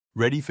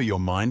Ready for your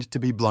mind to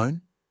be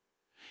blown?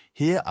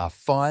 Here are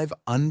 5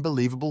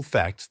 unbelievable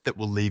facts that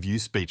will leave you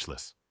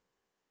speechless.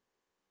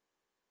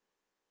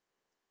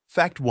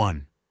 Fact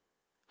 1.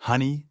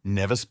 Honey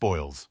never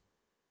spoils.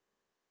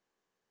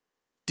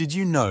 Did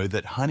you know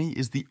that honey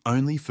is the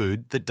only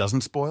food that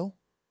doesn't spoil?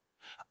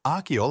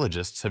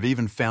 Archaeologists have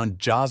even found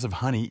jars of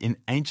honey in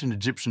ancient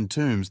Egyptian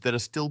tombs that are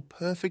still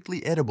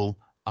perfectly edible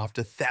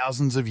after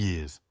thousands of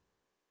years.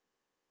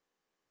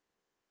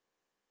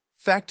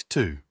 Fact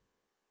 2.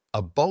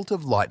 A bolt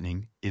of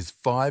lightning is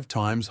 5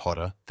 times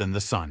hotter than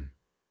the sun.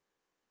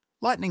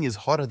 Lightning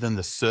is hotter than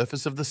the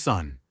surface of the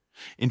sun.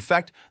 In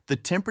fact, the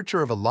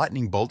temperature of a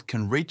lightning bolt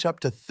can reach up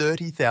to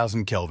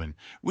 30,000 Kelvin,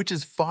 which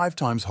is 5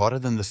 times hotter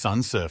than the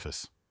sun's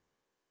surface.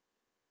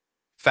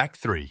 Fact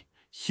 3.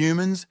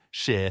 Humans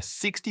share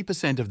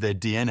 60% of their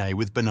DNA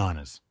with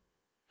bananas.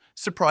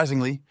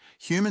 Surprisingly,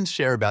 humans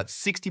share about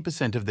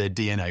 60% of their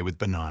DNA with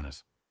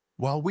bananas.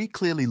 While we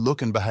clearly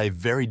look and behave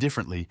very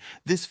differently,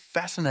 this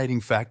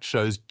fascinating fact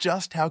shows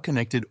just how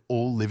connected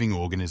all living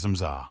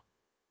organisms are.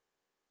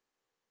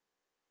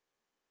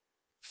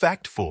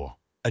 Fact 4.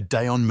 A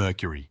day on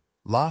Mercury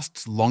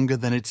lasts longer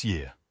than its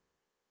year.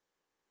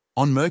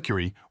 On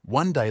Mercury,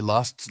 one day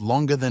lasts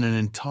longer than an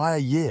entire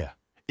year.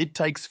 It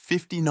takes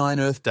 59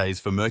 Earth days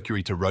for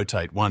Mercury to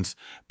rotate once,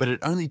 but it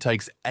only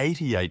takes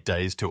 88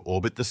 days to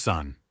orbit the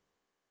Sun.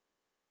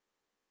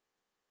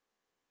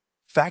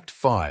 Fact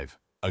 5.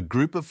 A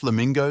group of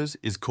flamingos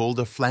is called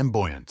a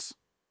flamboyance.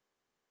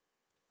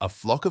 A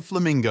flock of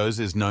flamingos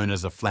is known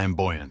as a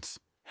flamboyance.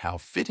 How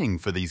fitting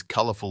for these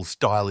colourful,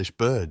 stylish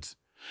birds.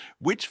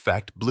 Which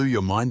fact blew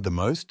your mind the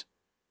most?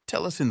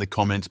 Tell us in the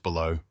comments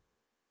below.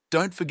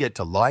 Don't forget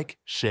to like,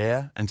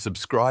 share and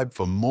subscribe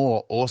for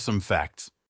more awesome facts.